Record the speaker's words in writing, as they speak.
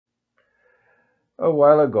A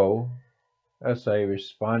while ago, as I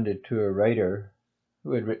responded to a writer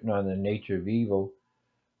who had written on the nature of evil,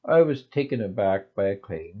 I was taken aback by a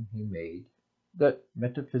claim he made that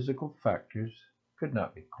metaphysical factors could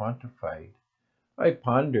not be quantified. I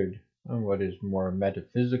pondered on what is more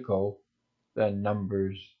metaphysical than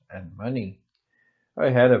numbers and money.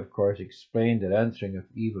 I had, of course, explained that answering if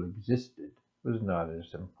evil existed was not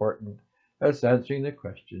as important as answering the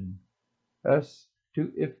question as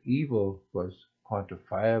to if evil was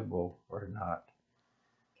quantifiable or not.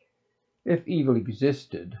 If evil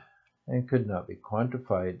existed and could not be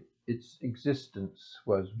quantified, its existence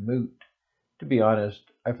was moot. To be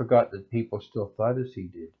honest, I forgot that people still thought as he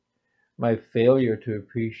did. My failure to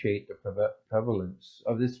appreciate the prevalence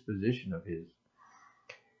of this position of his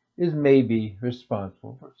is maybe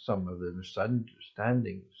responsible for some of the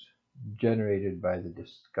misunderstandings generated by the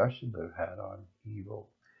discussions I've had on evil.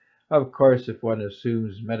 Of course, if one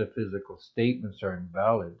assumes metaphysical statements are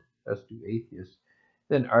invalid, as do atheists,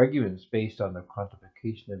 then arguments based on the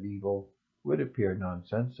quantification of evil would appear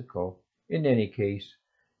nonsensical. In any case,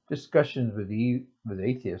 discussions with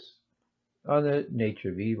atheists on the nature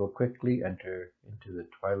of evil quickly enter into the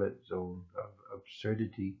twilight zone of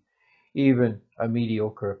absurdity. Even a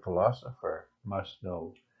mediocre philosopher must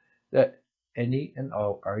know that any and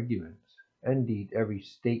all arguments, indeed every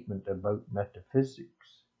statement about metaphysics,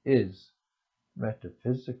 is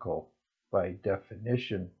metaphysical by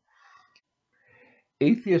definition.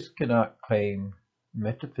 Atheists cannot claim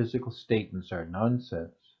metaphysical statements are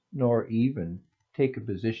nonsense, nor even take a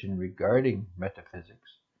position regarding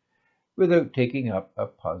metaphysics without taking up a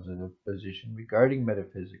positive position regarding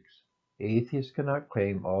metaphysics. Atheists cannot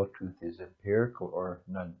claim all truth is empirical or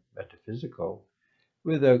non metaphysical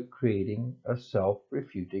without creating a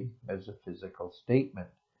self-refuting metaphysical statement.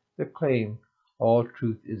 The claim all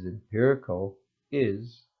truth is empirical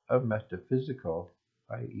is a metaphysical,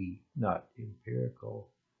 i.e., not empirical,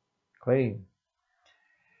 claim.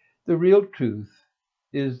 The real truth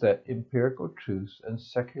is that empirical truths and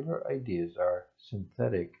secular ideas are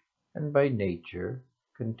synthetic and by nature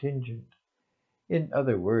contingent. In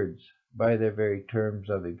other words, by their very terms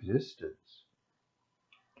of existence,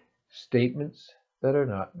 statements that are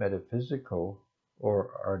not metaphysical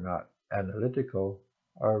or are not analytical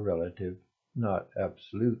are relative, not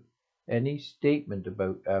absolute. Any statement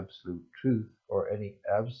about absolute truth or any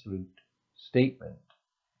absolute statement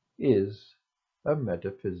is a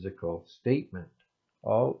metaphysical statement.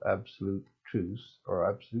 All absolute truths or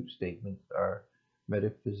absolute statements are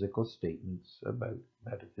metaphysical statements about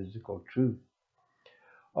metaphysical truth.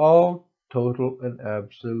 All total and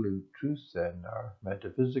absolute truths, then, are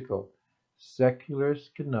metaphysical. Seculars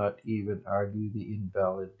cannot even argue the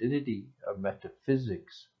invalidity of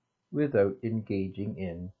metaphysics without engaging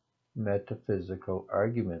in metaphysical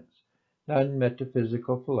arguments. Non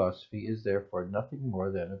metaphysical philosophy is therefore nothing more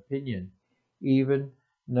than opinion. Even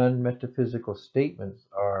non metaphysical statements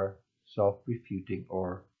are self refuting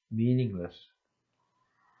or meaningless.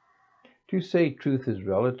 To say truth is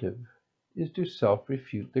relative is to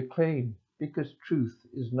self-refute the claim, because truth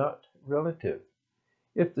is not relative.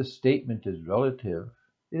 If the statement is relative,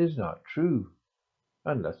 it is not true,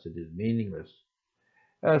 unless it is meaningless.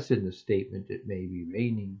 As in the statement, it may be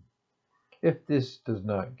raining. If this does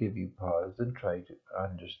not give you pause, then try to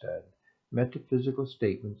understand. Metaphysical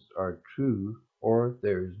statements are true, or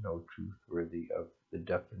there is no truth worthy of the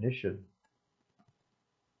definition.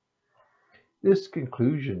 This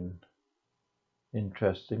conclusion,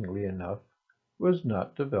 interestingly enough, was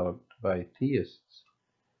not developed by theists.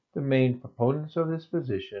 The main proponents of this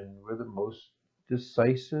position were the most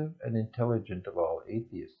decisive and intelligent of all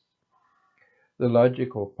atheists. The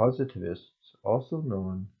logical positivists, also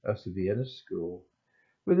known as the Vienna School,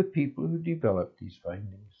 were the people who developed these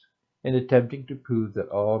findings. In attempting to prove that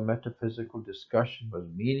all metaphysical discussion was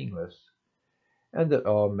meaningless and that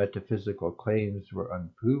all metaphysical claims were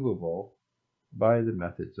unprovable by the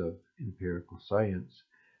methods of empirical science,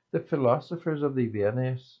 the philosophers of the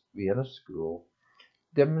Vienna School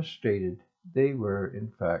demonstrated they were in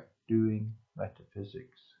fact doing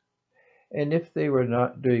metaphysics. And if they were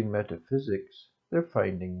not doing metaphysics, their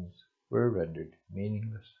findings were rendered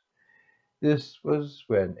meaningless. This was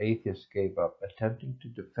when atheists gave up attempting to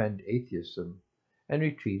defend atheism and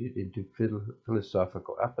retreated into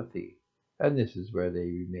philosophical apathy. And this is where they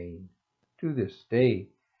remain to this day.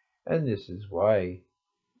 And this is why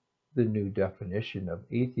the new definition of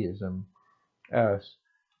atheism as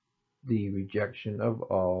the rejection of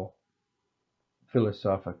all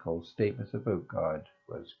philosophical statements about God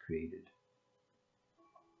was created.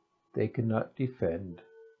 They cannot defend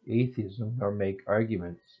atheism nor make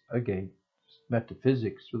arguments against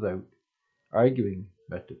metaphysics without arguing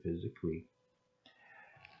metaphysically.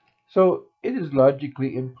 So it is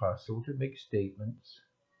logically impossible to make statements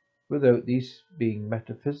without these being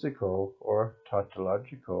metaphysical or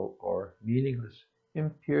tautological or meaningless.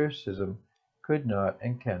 Empiricism could not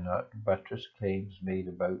and cannot buttress claims made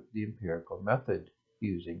about the empirical method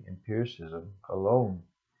using empiricism alone.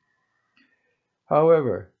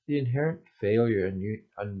 However, the inherent failure and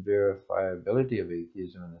unverifiability of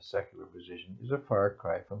atheism in the secular position is a far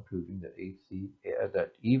cry from proving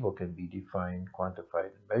that evil can be defined,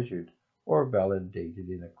 quantified, and measured, or validated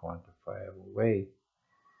in a quantifiable way.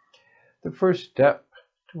 The first step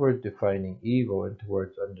toward defining evil and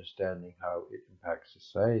towards understanding how it impacts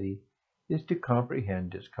society is to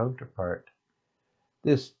comprehend its counterpart.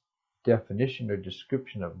 This definition or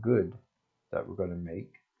description of good that we're going to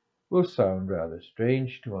make will sound rather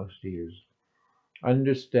strange to most ears.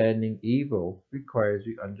 Understanding evil requires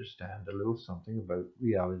we understand a little something about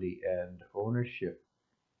reality and ownership.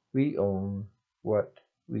 We own what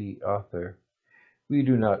we author. We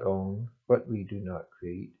do not own what we do not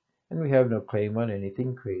create, and we have no claim on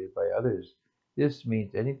anything created by others. This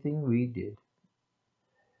means anything we did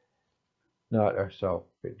not ourselves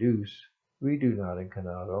produce, we do not and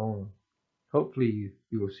cannot own. Hopefully,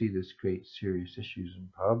 you will see this creates serious issues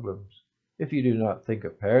and problems. If you do not think a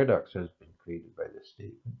paradox has been created by this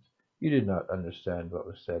statement, you did not understand what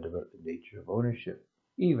was said about the nature of ownership.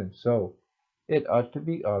 Even so, it ought to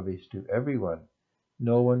be obvious to everyone.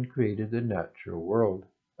 No one created the natural world,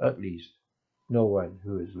 at least, no one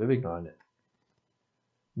who is living on it.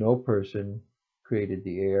 No person created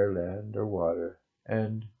the air, land, or water,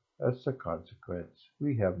 and as a consequence,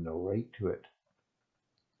 we have no right to it.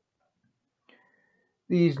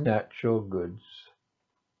 These natural goods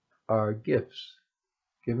are gifts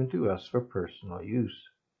given to us for personal use.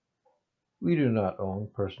 We do not own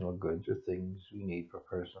personal goods or things we need for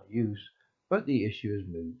personal use, but the issue is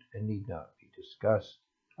moot and need not be discussed,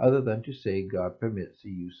 other than to say God permits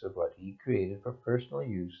the use of what He created for personal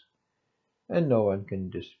use, and no one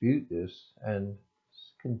can dispute this and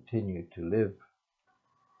continue to live.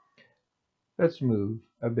 Let's move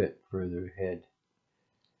a bit further ahead.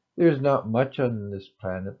 There is not much on this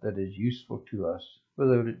planet that is useful to us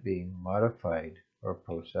without it being modified or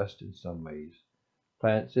processed in some ways.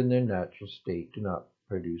 Plants in their natural state do not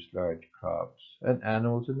produce large crops, and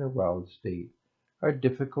animals in their wild state are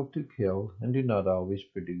difficult to kill and do not always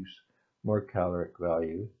produce more caloric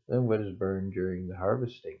value than what is burned during the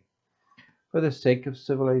harvesting. For the sake of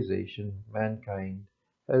civilization, mankind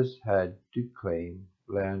has had to claim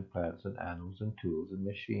land, plants, and animals and tools and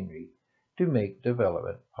machinery to make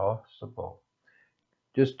development possible.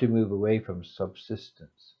 Just to move away from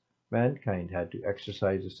subsistence, mankind had to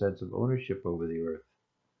exercise a sense of ownership over the earth.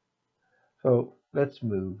 So let's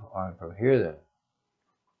move on from here then.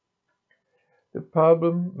 The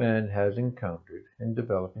problem man has encountered in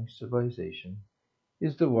developing civilization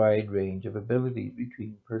is the wide range of abilities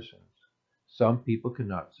between persons. Some people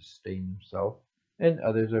cannot sustain themselves, and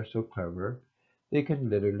others are so clever they can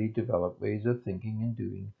literally develop ways of thinking and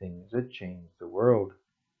doing things that change the world.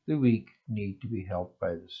 The weak need to be helped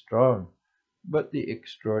by the strong, but the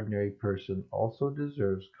extraordinary person also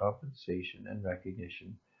deserves compensation and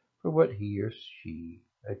recognition for what he or she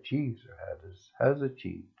achieves or has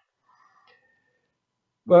achieved.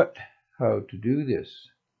 But how to do this?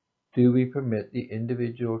 Do we permit the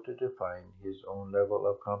individual to define his own level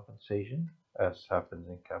of compensation, as happens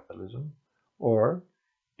in capitalism? Or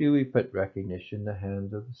do we put recognition in the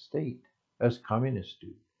hands of the state, as communists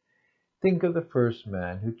do? Think of the first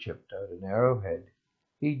man who chipped out an arrowhead.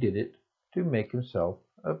 He did it to make himself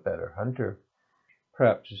a better hunter.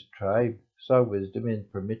 Perhaps his tribe saw wisdom in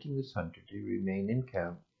permitting this hunter to remain in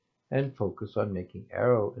camp and focus on making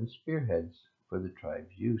arrow and spearheads for the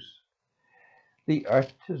tribe's use. The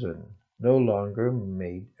artisan no longer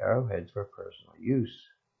made arrowheads for personal use,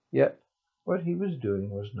 yet what he was doing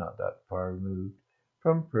was not that far removed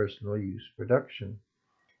from personal use production.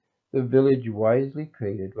 The village wisely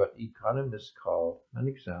created what economists call an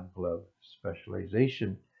example of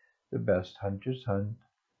specialization. The best hunters hunt,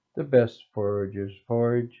 the best foragers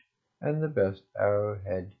forage, and the best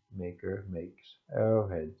arrowhead maker makes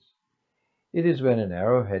arrowheads. It is when an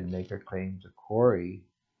arrowhead maker claims a quarry,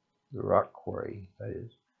 the rock quarry, that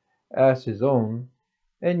is, as his own,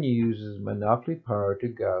 and uses monopoly power to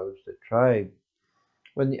gouge the tribe.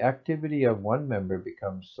 When the activity of one member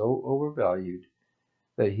becomes so overvalued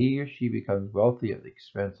that he or she becomes wealthy at the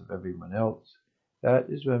expense of everyone else, that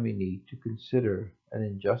is when we need to consider an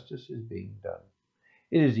injustice is being done.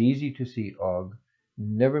 It is easy to see Og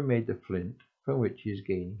never made the flint from which he is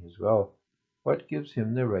gaining his wealth. What gives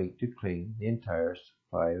him the right to claim the entire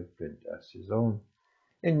supply of flint as his own.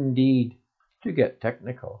 Indeed, to get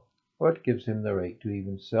technical, what gives him the right to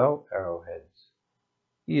even sell arrowheads?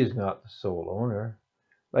 He is not the sole owner.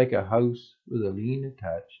 Like a house with a lien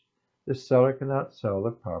attached, the seller cannot sell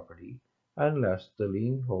the property unless the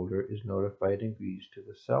lien holder is notified and agrees to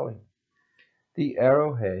the selling. The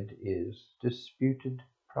arrowhead is disputed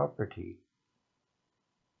property.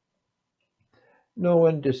 No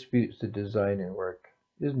one disputes the design and work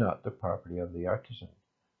is not the property of the artisan.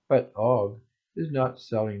 But Og is not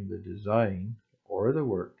selling the design or the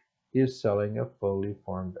work. He is selling a fully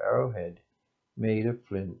formed arrowhead made of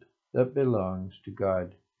flint that belongs to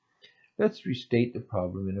God. Let's restate the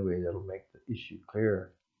problem in a way that will make the issue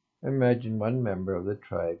clearer. Imagine one member of the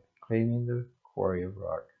tribe claiming the quarry of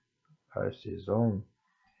rock as his own.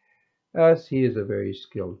 As he is a very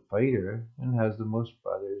skilled fighter and has the most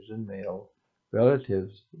brothers and male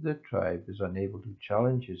relatives, the tribe is unable to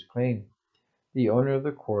challenge his claim. The owner of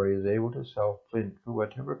the quarry is able to sell flint for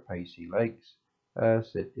whatever price he likes,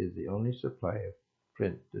 as it is the only supply of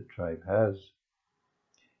flint the tribe has.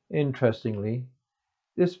 Interestingly,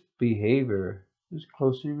 this behavior is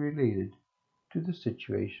closely related to the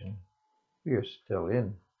situation we are still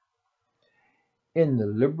in. In the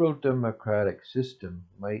liberal democratic system,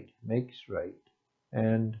 might makes right,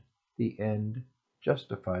 and the end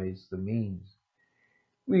justifies the means.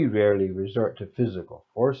 We rarely resort to physical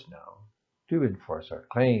force now to enforce our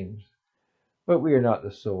claims, but we are not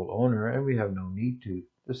the sole owner and we have no need to.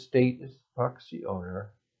 The state is the proxy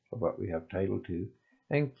owner of what we have title to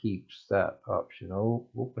and keeps that option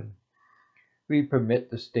open. We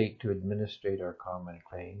permit the state to administrate our common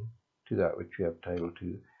claim to that which we have title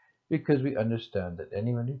to, because we understand that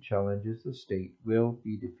anyone who challenges the state will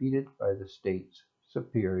be defeated by the state's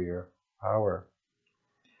superior power.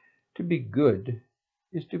 To be good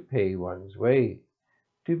is to pay one's way.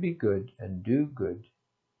 To be good and do good,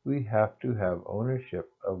 we have to have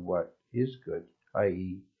ownership of what is good,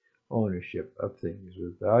 i.e., ownership of things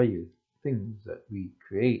with value, things that we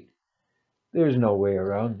create. There is no way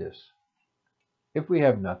around this. If we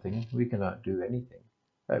have nothing, we cannot do anything,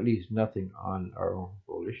 at least nothing on our own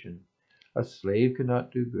volition. A slave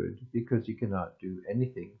cannot do good because he cannot do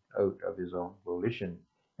anything out of his own volition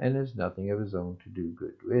and has nothing of his own to do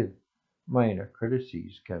good with. Minor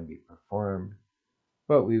courtesies can be performed,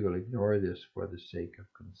 but we will ignore this for the sake of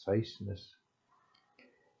conciseness.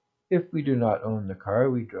 If we do not own the car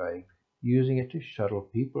we drive, using it to shuttle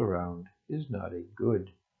people around is not a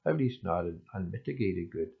good, at least not an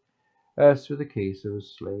unmitigated good. As for the case of a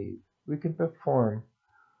slave, we can perform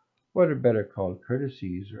what are better called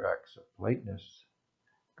courtesies or acts of politeness.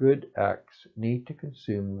 Good acts need to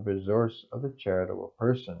consume the resource of the charitable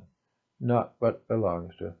person, not what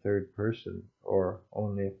belongs to a third person or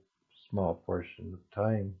only a small portion of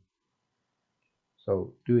time.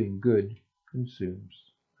 So doing good consumes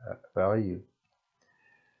value.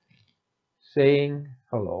 Saying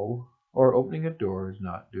hello or opening a door is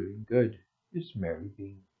not doing good. It's merely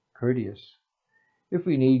being courteous. If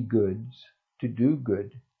we need goods to do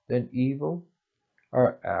good, then evil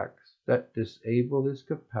are acts that disable this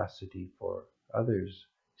capacity for others.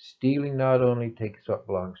 Stealing not only takes what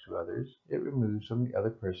belongs to others, it removes from the other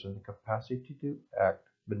person the capacity to act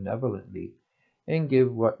benevolently and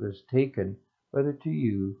give what was taken, whether to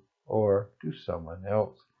you or to someone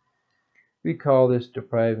else. We call this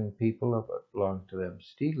depriving people of what belongs to them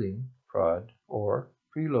stealing, fraud, or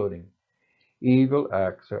freeloading. Evil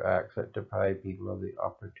acts are acts that deprive people of the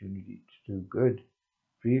opportunity to do good.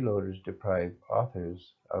 Freeloaders deprive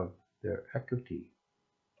authors of their equity,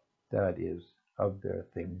 that is, of their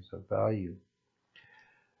things of value.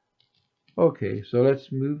 Okay, so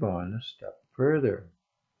let's move on a step further.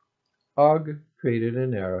 Og created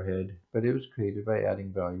an arrowhead, but it was created by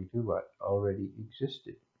adding value to what already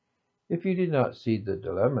existed. If you did not see the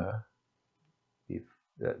dilemma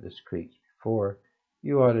that this creates before,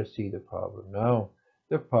 you ought to see the problem now.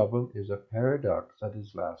 The problem is a paradox that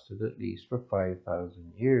has lasted at least for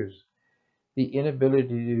 5,000 years. The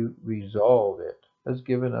inability to resolve it has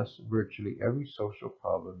given us virtually every social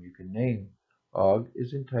problem you can name. Og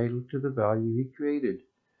is entitled to the value he created,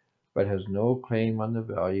 but has no claim on the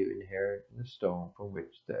value inherent in the stone from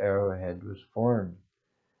which the arrowhead was formed.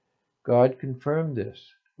 God confirmed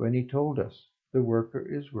this when he told us the worker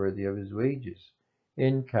is worthy of his wages.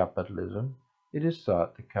 In capitalism, it is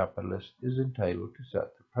thought the capitalist is entitled to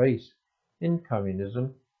set the price. In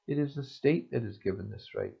communism, it is the state that is given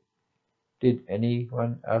this right. Did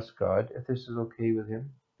anyone ask God if this is okay with him?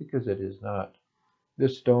 Because it is not. The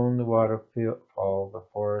stone, the waterfall, the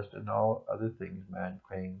forest, and all other things man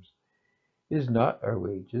claims is not our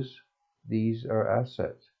wages. These are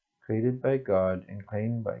assets. created by God and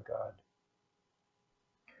claimed by God.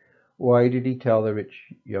 Why did he tell the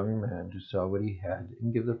rich young man to sell what he had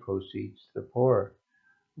and give the proceeds to the poor?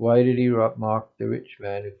 Why did he mock the rich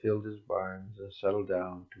man who filled his barns and settled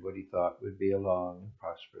down to what he thought would be a long and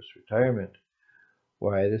prosperous retirement?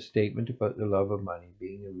 Why the statement about the love of money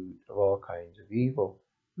being the root of all kinds of evil?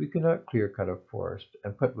 We cannot clear cut a forest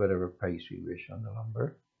and put whatever price we wish on the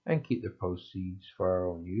lumber and keep the proceeds for our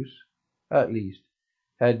own use. At least,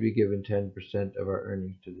 had we given 10% of our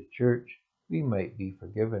earnings to the church, we might be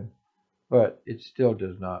forgiven, but it still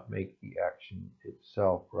does not make the action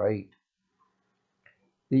itself right.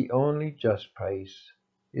 The only just price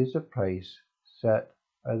is a price set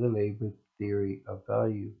by the labor theory of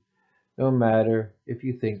value. No matter if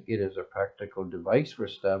you think it is a practical device for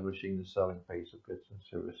establishing the selling price of goods and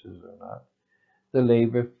services or not, the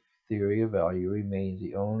labor theory of value remains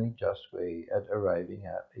the only just way at arriving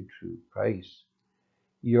at a true price.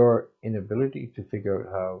 Your inability to figure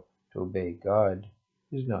out how to obey God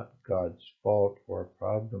is not God's fault or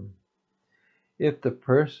problem. If the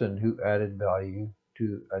person who added value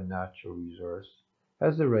to a natural resource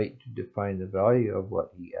has the right to define the value of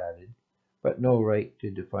what he added, but no right to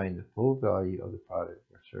define the full value of the product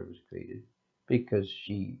or service created, because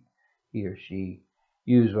he or she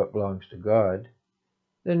used what belongs to God,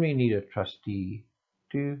 then we need a trustee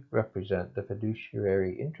to represent the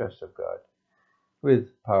fiduciary interests of God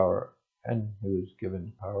with power and who is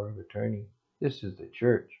given power of attorney. This is the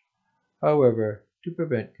church. However, to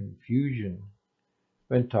prevent confusion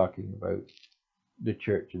when talking about the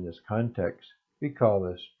church in this context, we call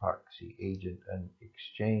this proxy agent and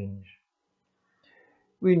exchange.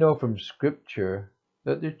 We know from Scripture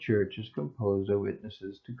that the church is composed of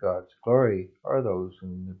witnesses to God's glory, or those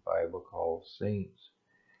whom the Bible calls saints.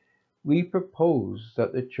 We propose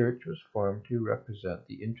that the church was formed to represent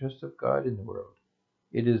the interests of God in the world.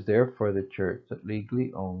 It is therefore the church that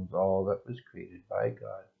legally owns all that was created by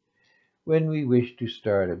God. When we wish to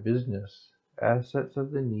start a business, assets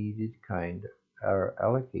of the needed kind are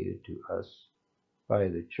allocated to us by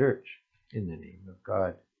the church in the name of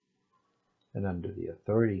God and under the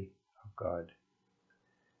authority of God.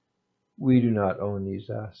 We do not own these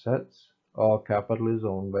assets. All capital is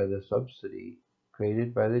owned by the subsidy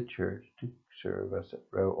created by the church to serve as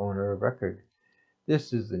owner of record.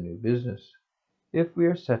 This is the new business. If we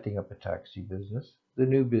are setting up a taxi business, the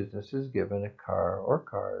new business is given a car or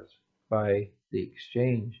cars by the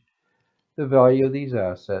exchange. The value of these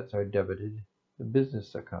assets are debited the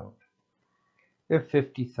business account. If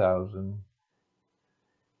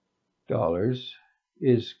 $50,000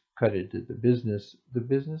 is credited to the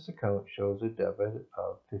business account shows a debit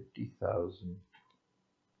of $50,000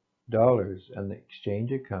 and the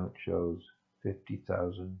exchange account shows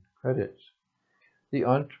 50,000 credits. The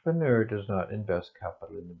entrepreneur does not invest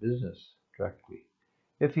capital in the business directly.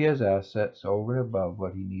 If he has assets over and above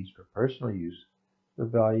what he needs for personal use, the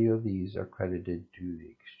value of these are credited to the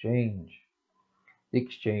exchange. The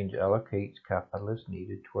exchange allocates capital as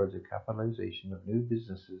needed towards the capitalization of new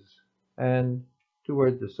businesses and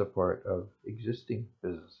toward the support of existing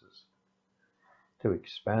businesses to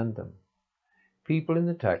expand them. People in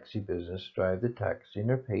the taxi business drive the taxi and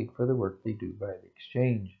are paid for the work they do by the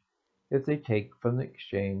exchange. If they take from the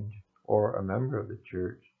exchange or a member of the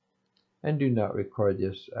church and do not record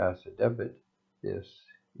this as a debit, this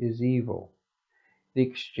is evil. The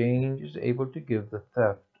exchange is able to give the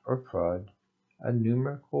theft or fraud a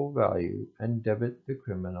numerical value and debit the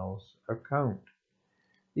criminal's account.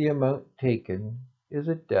 The amount taken is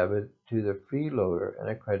a debit to the freeloader and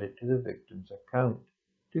a credit to the victim's account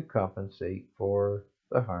to compensate for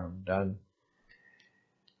the harm done.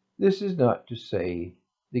 This is not to say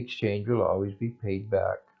the exchange will always be paid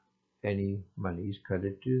back any monies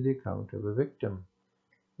credited to the account of a victim.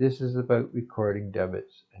 This is about recording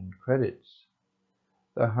debits and credits.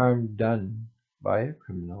 The harm done by a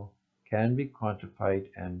criminal can be quantified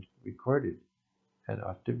and recorded, and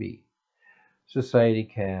ought to be. Society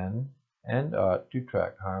can and ought to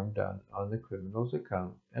track harm done on the criminal's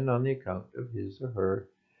account and on the account of his or her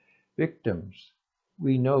victims.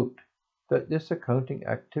 We note that this accounting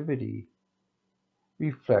activity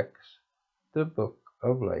reflects the book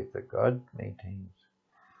of life that God maintains.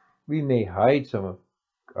 We may hide some of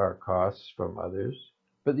our costs from others,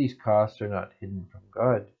 but these costs are not hidden from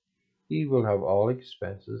God. He will have all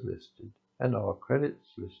expenses listed and all credits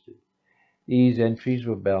listed. These entries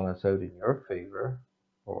will balance out in your favor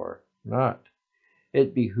or not.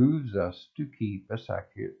 It behooves us to keep as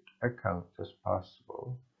accurate accounts as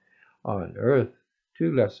possible on earth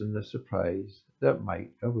to lessen the surprise that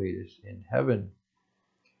might await us in heaven.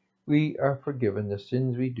 We are forgiven the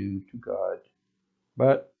sins we do to God,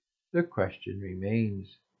 but The question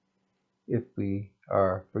remains, if we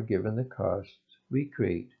are forgiven the costs we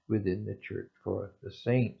create within the church for the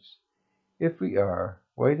saints. If we are,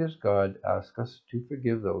 why does God ask us to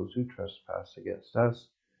forgive those who trespass against us,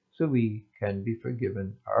 so we can be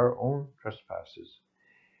forgiven our own trespasses?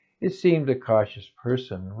 It seems a cautious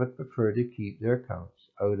person would prefer to keep their accounts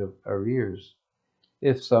out of arrears.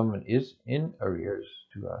 If someone is in arrears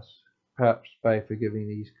to us, perhaps by forgiving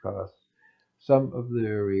these costs, some of the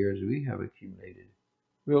arrears we have accumulated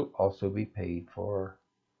will also be paid for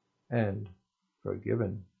and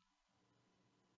forgiven.